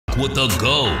with the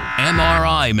GO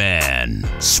MRI man.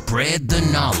 Spread the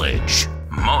knowledge.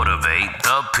 Motivate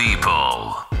the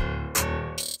people.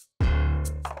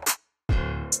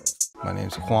 My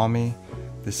name's Kwame.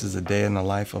 This is a day in the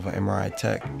life of an MRI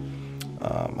tech.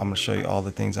 I'm gonna show you all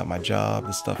the things at my job,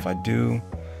 the stuff I do.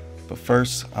 But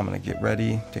first, I'm gonna get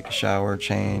ready, take a shower,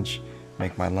 change,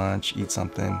 make my lunch, eat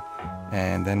something,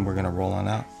 and then we're gonna roll on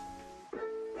out.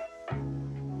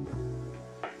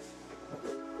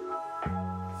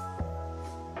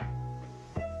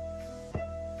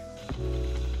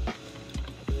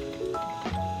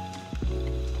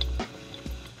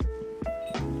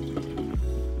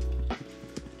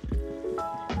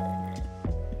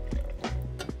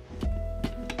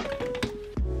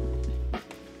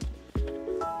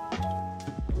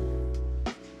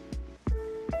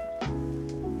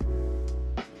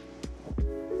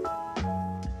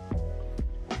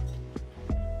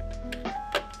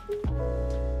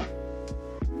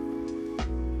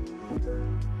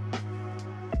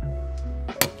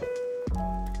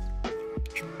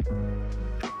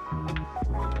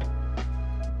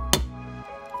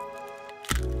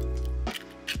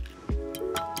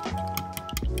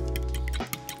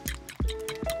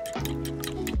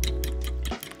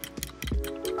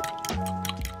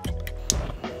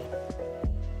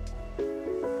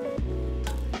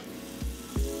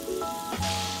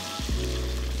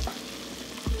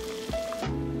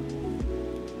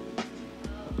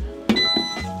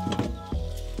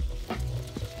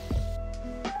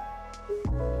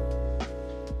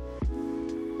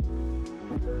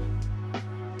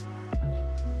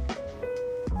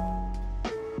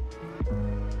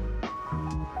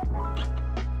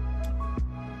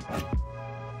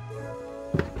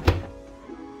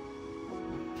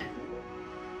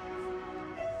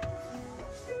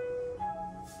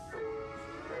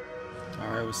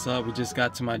 Alright, what's up? We just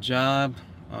got to my job.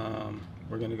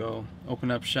 We're gonna go open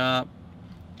up shop,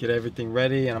 get everything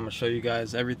ready, and I'm gonna show you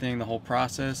guys everything, the whole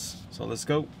process. So let's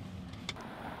go.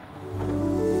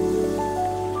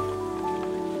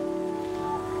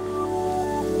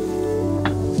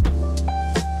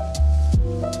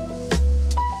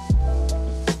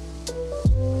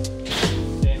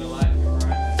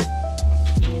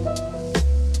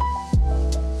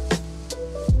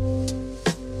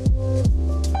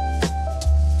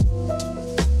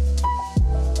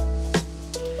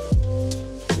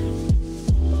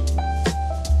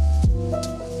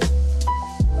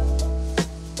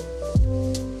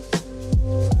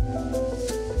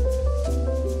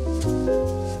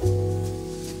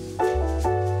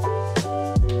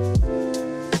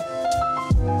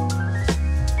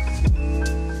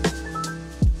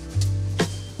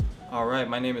 Alright,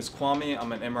 my name is Kwame.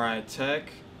 I'm an MRI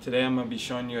tech. Today I'm going to be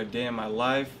showing you a day in my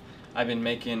life. I've been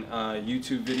making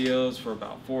YouTube videos for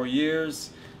about 4 years.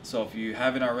 So if you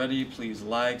haven't already, please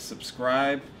like,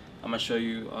 subscribe. I'm going to show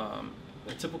you a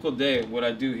typical day, what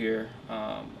I do here.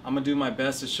 I'm going to do my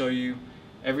best to show you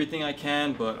everything I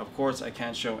can, but of course I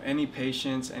can't show any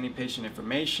patient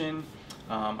information.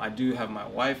 I do have my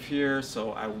wife here,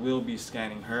 so I will be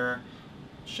scanning her,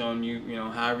 showing you,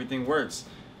 how everything works.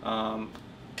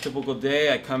 Typical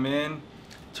day, I come in,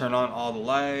 turn on all the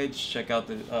lights, check out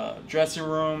the dressing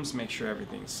rooms, make sure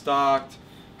everything's stocked,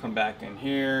 come back in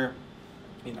here,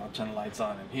 turn the lights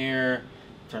on in here,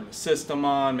 turn the system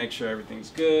on, make sure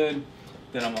everything's good.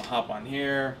 Then I'm gonna hop on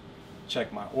here,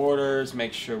 check my orders,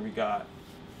 make sure we got,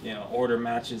 order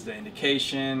matches the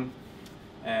indication,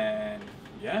 and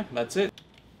yeah, that's it.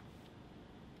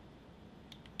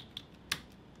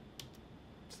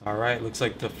 Alright, looks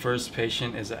like the first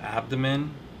patient is an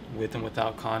abdomen with and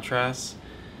without contrast.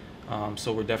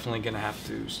 So we're definitely going to have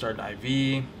to start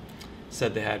IV.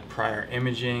 Said they had prior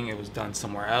imaging. It was done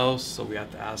somewhere else. So we have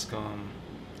to ask them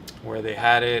where they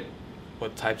had it,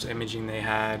 what types of imaging they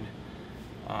had.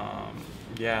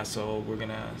 Yeah, so we're going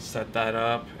to set that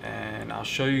up. And I'll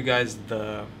show you guys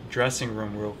the dressing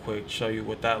room real quick, show you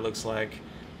what that looks like.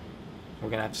 We're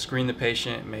going to have to screen the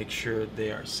patient, make sure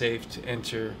they are safe to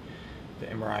enter the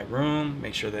MRI room,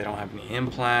 make sure they don't have any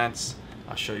implants.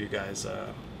 I'll show you guys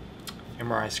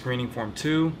MRI screening form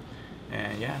 2,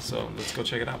 and yeah, so let's go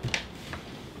check it out.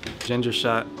 Ginger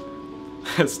shot.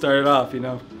 Started off,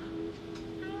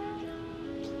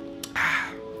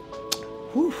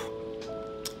 Whew.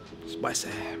 Spicy.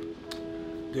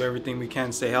 Do everything we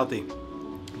can, stay healthy.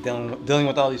 Dealing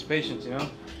with all these patients,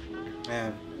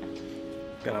 Man,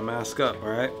 gotta mask up, all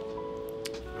right?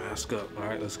 Mask up, all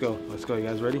right, let's go. Let's go, you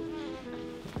guys ready?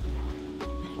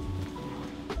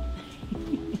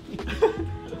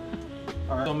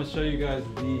 All right, so I'm gonna show you guys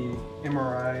the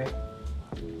MRI/CT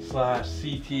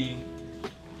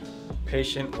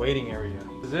patient waiting area.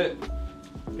 This is it.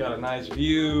 You got a nice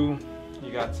view.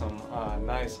 You got some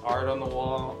nice art on the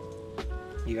wall.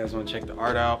 You guys want to check the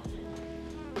art out?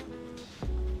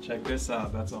 Check this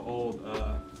out. That's an old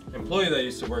employee that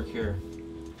used to work here.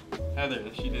 Heather,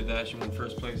 she did that. She won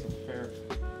first place at the fair.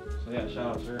 So yeah,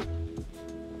 shout out to her.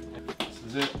 This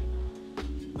is it.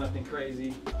 Nothing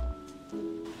crazy.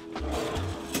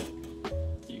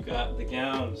 You got the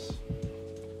gowns.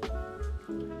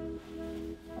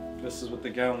 This is what the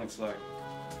gown looks like.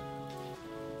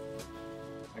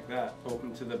 Like that,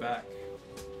 open to the back.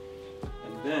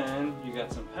 And then you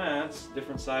got some pants,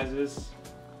 different sizes.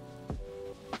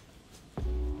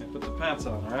 And put the pants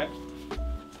on, alright?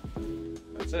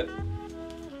 That's it.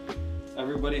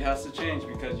 Everybody has to change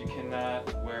because you cannot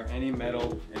wear any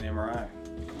metal in MRI.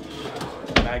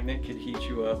 The magnet could heat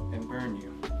you up and burn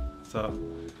you. So,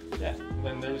 yeah.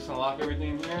 Then they're just gonna lock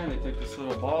everything in here and they take this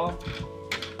little ball,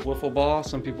 wiffle ball,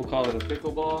 some people call it a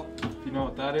pickleball, if you know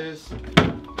what that is.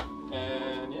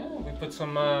 And yeah, we put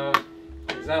some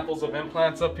examples of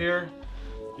implants up here.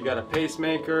 You got a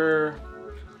pacemaker,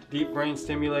 deep brain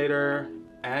stimulator,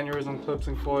 aneurysm clips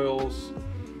and coils,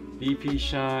 BP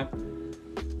shunt,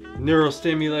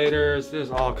 neurostimulators,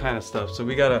 there's all kind of stuff. So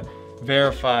we gotta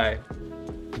verify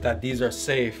that these are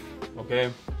safe,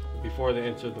 okay, before they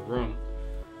enter the room.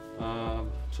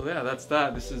 So yeah, that's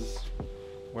that. This is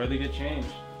where they get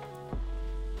changed.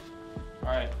 All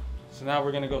right, so now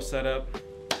we're gonna go set up,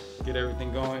 get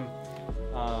everything going.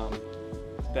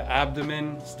 The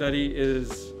abdomen study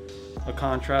is a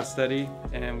contrast study,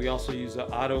 and we also use an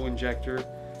auto injector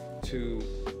to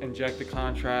inject the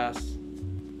contrast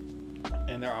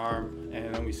in their arm,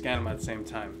 and then we scan them at the same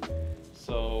time.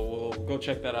 So we'll go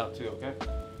check that out too, okay?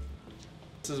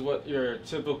 This is what your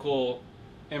typical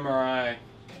MRI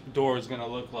door is gonna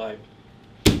look like.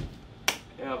 You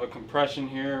have a compression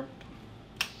here,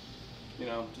 you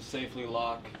know, to safely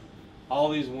lock. All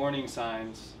these warning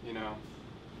signs, you know,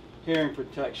 hearing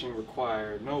protection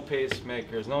required, no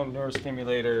pacemakers, no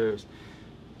neurostimulators,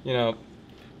 you know.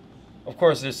 Of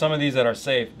course, there's some of these that are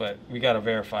safe, but we gotta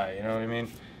verify, you know what I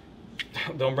mean?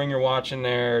 Don't bring your watch in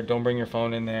there, don't bring your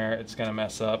phone in there, it's gonna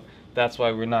mess up. That's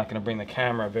why we're not gonna bring the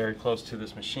camera very close to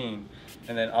this machine.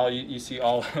 And then you see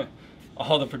all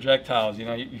the projectiles, you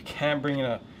know, you can't bring in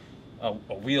a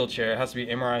wheelchair. It has to be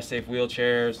MRI safe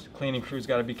wheelchairs. Cleaning crews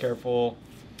gotta be careful.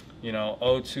 You know,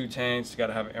 O2 tanks, you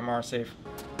gotta have an MRI safe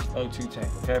O2 tank,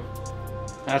 okay?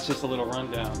 That's just a little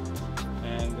rundown.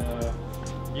 And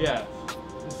yeah,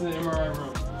 this is the MRI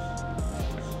room.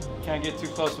 Can't get too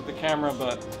close with the camera,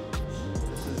 but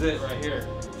this is it right here.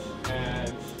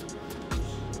 And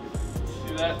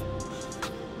see that?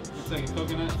 Looks like a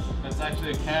coconut. That's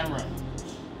actually a camera.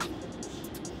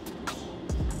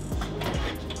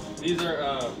 These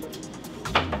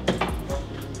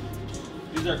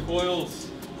are coils.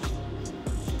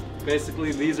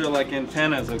 Basically, these are like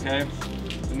antennas, okay?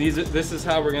 And this is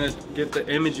how we're gonna get the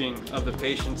imaging of the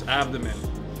patient's abdomen.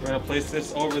 We're gonna place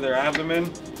this over their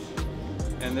abdomen,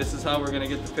 and this is how we're gonna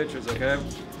get the pictures, okay?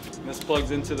 And this plugs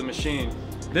into the machine.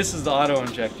 This is the auto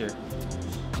injector.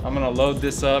 I'm gonna load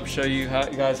this up, show you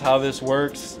guys how this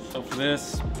works. So for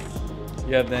this,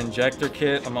 you have the injector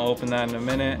kit. I'm gonna open that in a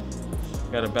minute.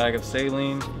 You got a bag of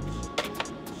saline,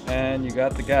 and you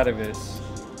got the Gadavis,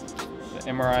 the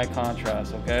MRI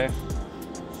contrast, okay?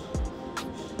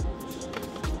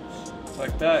 It's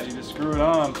like that, you just screw it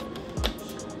on. Just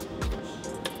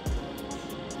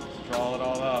draw it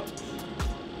all out.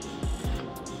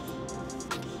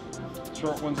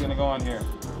 Short one's gonna go on here.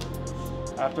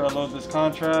 After I load this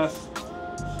contrast,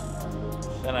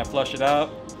 then I flush it out.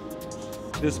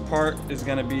 This part is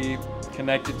gonna be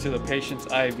connected to the patient's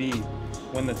IV.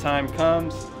 When the time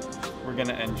comes, we're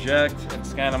gonna inject and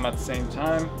scan them at the same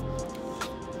time.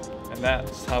 And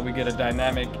that's how we get a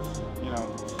dynamic, you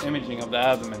know, imaging of the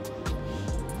abdomen.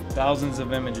 Thousands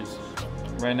of images.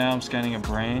 Right now I'm scanning a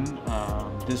brain.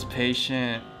 This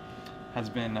patient has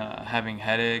been having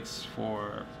headaches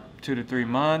for 2 to 3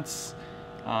 months.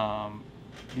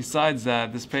 Besides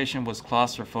that, this patient was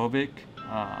claustrophobic.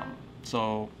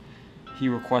 So he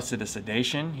requested a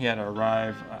sedation. He had to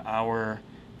arrive an hour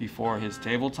before his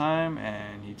table time,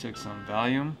 and he took some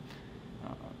Valium.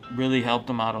 Really helped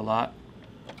him out a lot.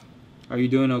 Are you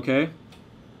doing okay?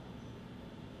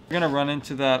 You're gonna run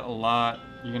into that a lot.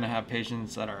 You're gonna have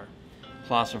patients that are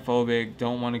claustrophobic,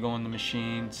 don't want to go in the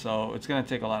machine, so it's gonna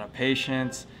take a lot of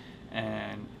patience,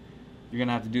 and you're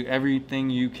gonna have to do everything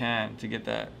you can to get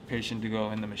that patient to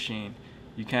go in the machine.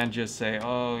 You can't just say,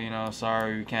 oh, you know,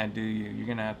 sorry, we can't do you. You're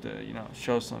gonna have to, you know,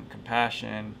 show some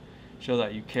compassion, show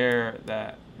that you care,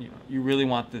 that, you know, you really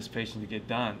want this patient to get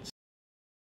done.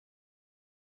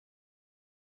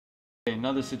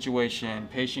 Another situation,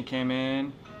 patient came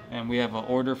in and we have an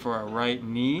order for a right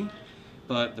knee,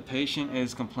 but the patient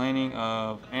is complaining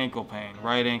of ankle pain,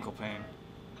 right ankle pain.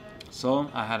 So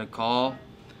I had to call,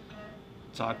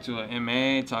 talk to an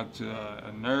MA, talk to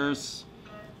a nurse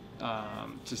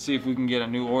to see if we can get a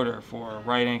new order for a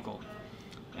right ankle.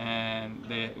 And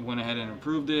they went ahead and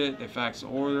approved it. They faxed the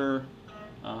order.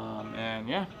 And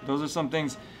yeah, those are some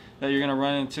things that you're gonna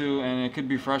run into, and it could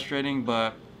be frustrating,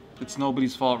 but it's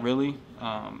nobody's fault really.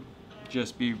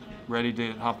 Just be ready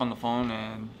to hop on the phone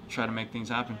and try to make things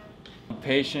happen. The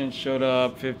patient showed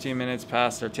up 15 minutes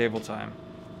past their table time.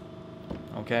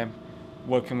 Okay,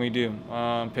 what can we do?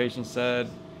 Patient said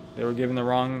they were given the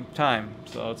wrong time,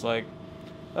 so it's like,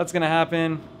 that's gonna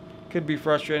happen. Could be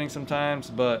frustrating sometimes,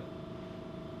 but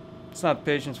it's not the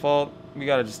patient's fault. We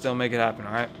gotta just still make it happen,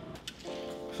 all right?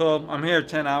 So I'm here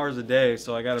 10 hours a day,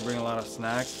 so I gotta bring a lot of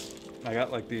snacks. I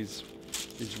got like these,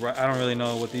 I don't really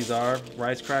know what these are,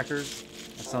 rice crackers.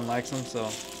 My son likes them, so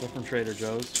they're from Trader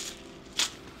Joe's.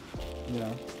 You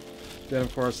know. Then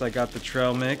of course I got the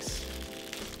trail mix,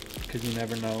 because you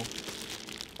never know.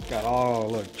 Got all,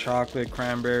 look, chocolate,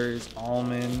 cranberries,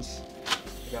 almonds.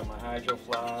 I got my hydro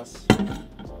flask,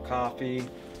 coffee.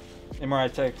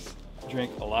 MRI techs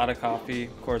drink a lot of coffee.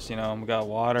 Of course, you know, we got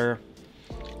water.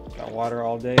 Got water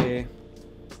all day.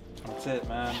 That's it,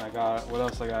 man. I got, what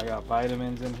else I got? I got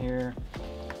vitamins in here.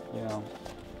 You know,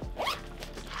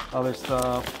 other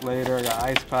stuff later. I got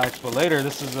ice packs, but later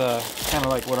this is kind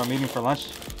of like what I'm eating for lunch.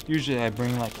 Usually I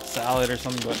bring like a salad or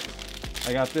something, but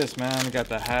I got this, man. I got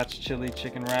the Hatch chili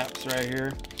chicken wraps right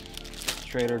here.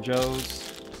 Trader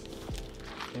Joe's.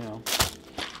 You know,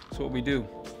 that's what we do.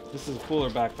 This is a cooler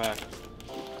backpack.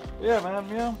 Yeah, man,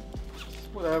 you know,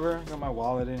 whatever. Got my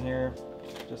wallet in here,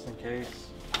 just in case.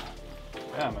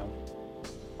 Yeah, man.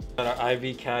 Got our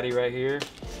IV caddy right here.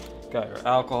 Got your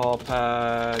alcohol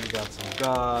pad, you got some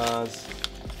gauze,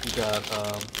 you got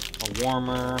a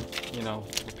warmer, you know,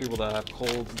 for people that have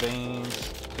cold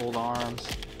veins, cold arms,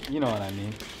 you know what I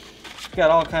mean. You got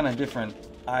all kind of different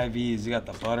IVs. You got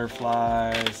the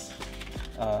butterflies,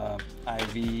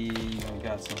 IV, you know, you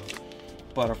got some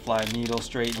butterfly needles,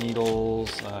 straight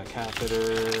needles,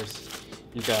 catheters,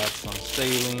 you got some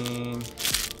saline.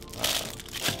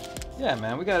 Yeah,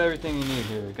 man, we got everything you need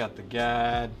here. We got the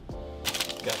GAD,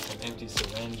 we got some empty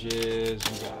syringes,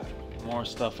 we got more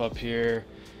stuff up here.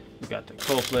 We got the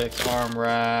Coflex arm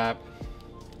wrap,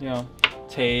 you know,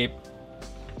 tape.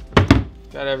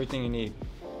 Got everything you need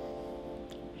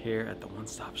here at the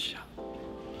one-stop shop.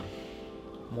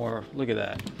 More, look at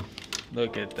that.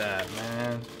 Look at that,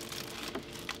 man.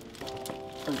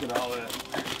 Look at all that.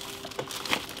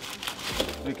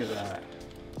 Look at that.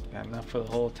 Got enough for the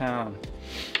whole town.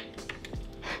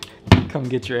 Come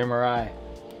get your MRI.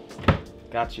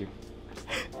 Got you.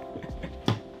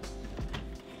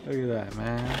 Look at that,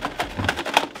 man.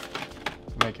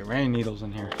 Making rain needles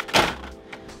in here.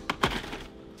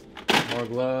 More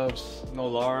gloves, no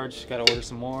large, gotta order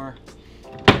some more.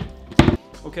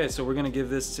 Okay, so we're gonna give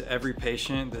this to every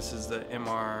patient. This is the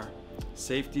MR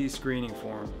safety screening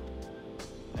form.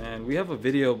 And we have a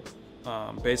video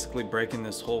basically breaking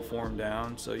this whole form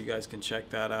down, so you guys can check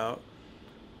that out.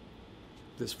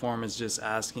 This form is just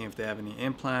asking if they have any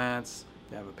implants,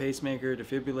 they have a pacemaker,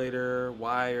 defibrillator,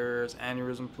 wires,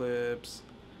 aneurysm clips,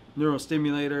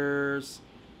 neurostimulators,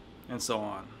 and so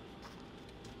on.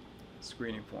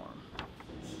 Screening form.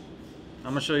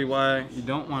 I'm gonna show you why you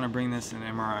don't want to bring this in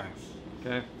MRI.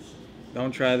 Okay?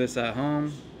 Don't try this at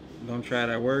home. Don't try it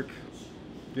at work.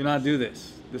 Do not do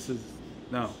this. This is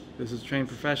trained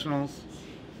professionals,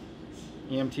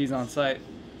 EMTs on site.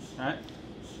 All right?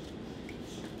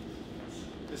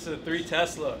 This is a 3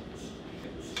 Tesla.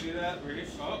 See that? We're good.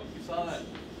 Oh, you saw that.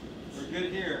 We're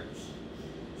good here.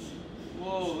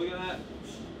 Whoa, look at that.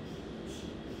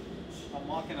 I'm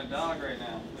walking a dog right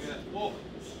now. Look at that. Whoa.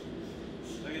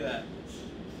 Look at that.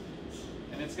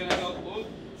 And it's gonna go, whoa.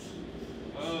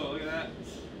 Oh, look at that.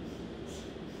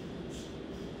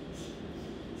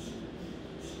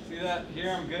 See that?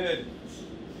 Here I'm good.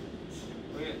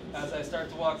 Look at, as I start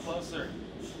to walk closer.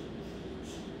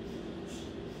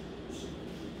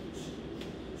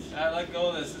 I let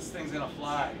go of this thing's gonna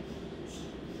fly.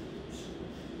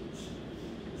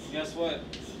 And guess what?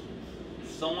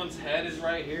 Someone's head is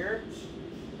right here.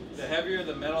 The heavier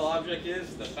the metal object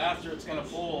is, the faster it's gonna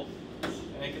pull,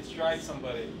 and it could strike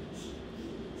somebody.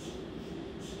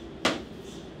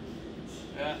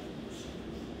 Yeah.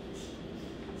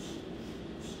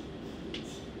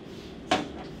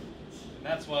 And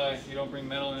that's why you don't bring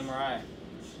metal in MRI.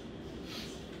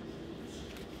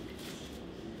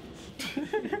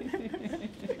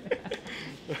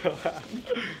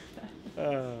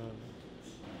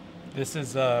 This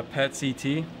is a PET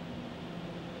CT.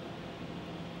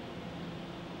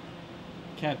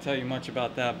 Can't tell you much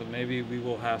about that, but maybe we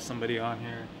will have somebody on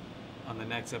here on the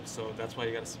next episode. That's why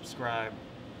you gotta subscribe.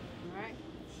 Alright.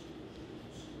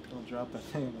 Don't drop that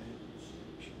thing in my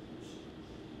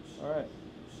head.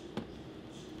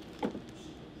 Alright.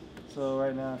 So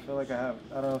right now I feel like I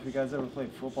don't know if you guys ever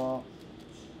played football.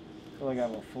 I feel like I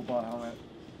have a football helmet.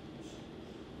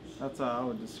 That's how I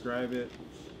would describe it.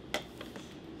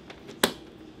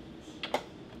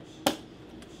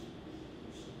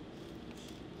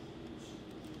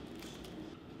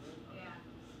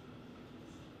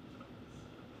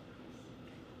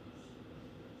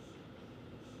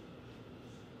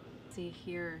 See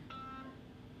here,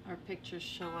 our pictures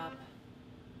show up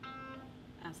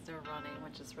as they're running,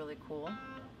 which is really cool.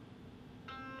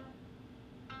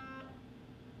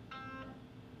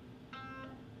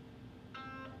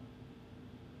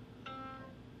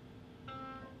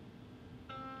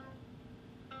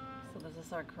 So this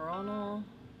is our coronal,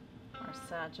 our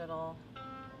sagittal,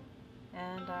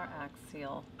 and our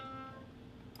axial.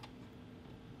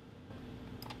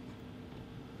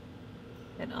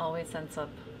 It always ends up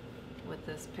with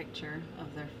this picture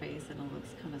of their face, and it looks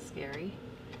kind of scary.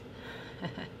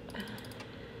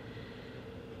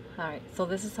 Alright, so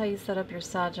this is how you set up your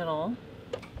sagittal.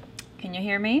 Can you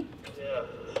hear me? Yeah.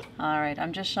 Alright,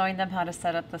 I'm just showing them how to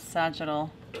set up the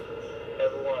sagittal.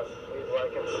 Everyone, please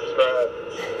like and subscribe.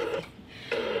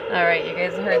 Alright, you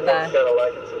guys heard that. Gotta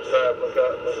like and subscribe. Look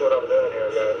what I'm doing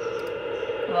here,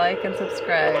 guys. Like and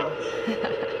subscribe.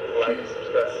 Like and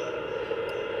subscribe.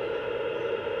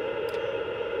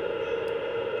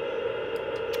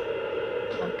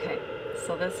 Okay,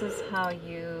 so this is how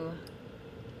you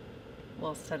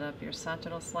will set up your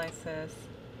sagittal slices.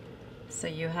 So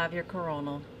you have your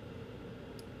coronal.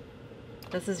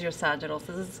 This is your sagittal.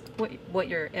 So this is what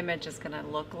your image is going to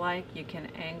look like. You can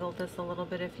angle this a little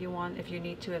bit if you want. If you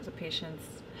need to, if the patient's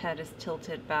head is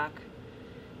tilted back,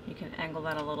 you can angle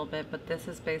that a little bit. But this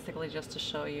is basically just to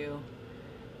show you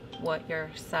what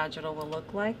your sagittal will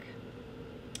look like.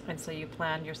 And so you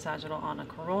plan your sagittal on a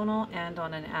coronal and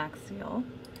on an axial.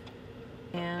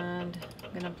 And I'm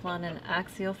going to plan an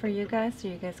axial for you guys so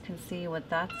you guys can see what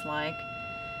that's like.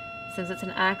 Since it's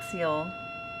an axial,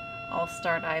 I'll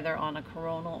start either on a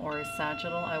coronal or a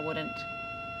sagittal. I wouldn't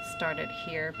start it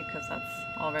here because that's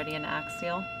already an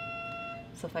axial.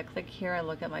 So if I click here, I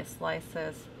look at my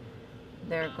slices.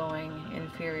 They're going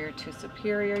inferior to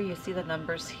superior. You see the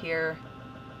numbers here,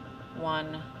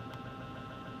 1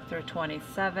 through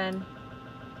 27.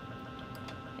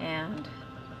 And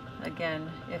again,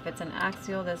 if it's an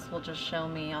axial, this will just show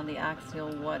me on the axial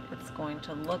what it's going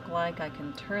to look like. I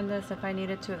can turn this if I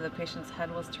needed to, if the patient's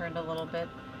head was turned a little bit.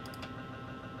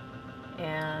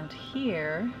 And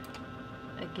here,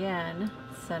 again,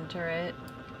 center it,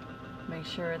 make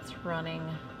sure it's running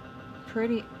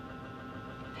pretty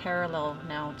parallel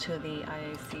now to the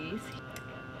IACs.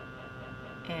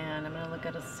 And I'm going to look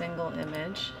at a single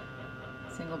image,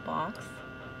 single box.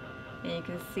 And you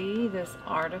can see this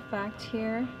artifact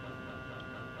here.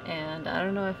 And I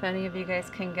don't know if any of you guys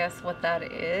can guess what that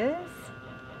is,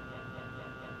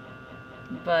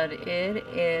 but it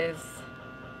is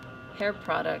hair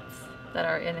products that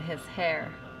are in his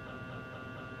hair.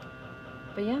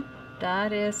 But yeah,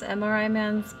 that is MRI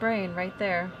man's brain right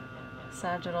there,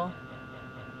 sagittal.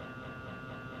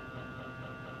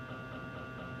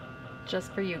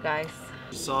 Just for you guys.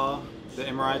 You saw the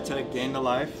MRI Tech day in the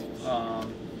life.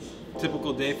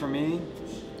 Typical day for me.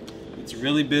 It's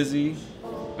really busy,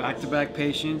 back-to-back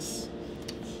patients.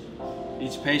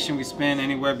 Each patient we spend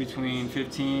anywhere between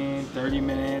 15, 30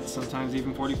 minutes, sometimes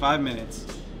even 45 minutes.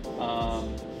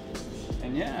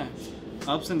 And yeah,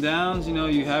 ups and downs, you know,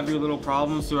 you have your little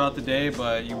problems throughout the day,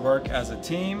 but you work as a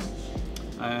team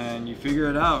and you figure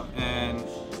it out. And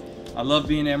I love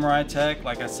being MRI Tech.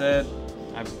 Like I said,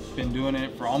 I've been doing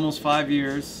it for almost 5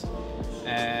 years,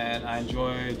 and I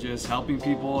enjoy just helping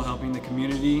people, helping the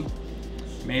community.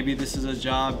 Maybe this is a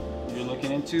job you're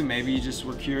looking into. Maybe you just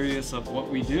were curious of what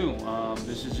we do.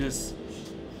 This is just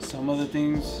some of the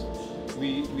things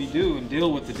we do and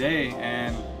deal with today,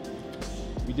 and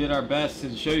we did our best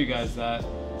to show you guys that.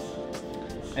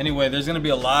 Anyway, there's gonna be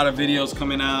a lot of videos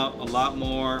coming out, a lot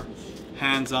more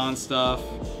hands-on stuff,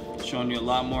 showing you a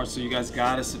lot more, so you guys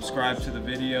gotta subscribe to the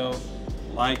video,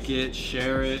 like it,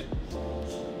 share it,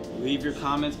 leave your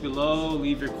comments below,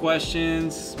 leave your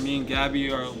questions. Me and Gabby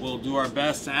will do our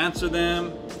best to answer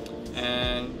them,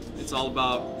 and it's all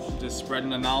about just spreading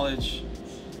the knowledge,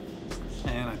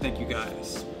 and I thank you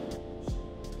guys.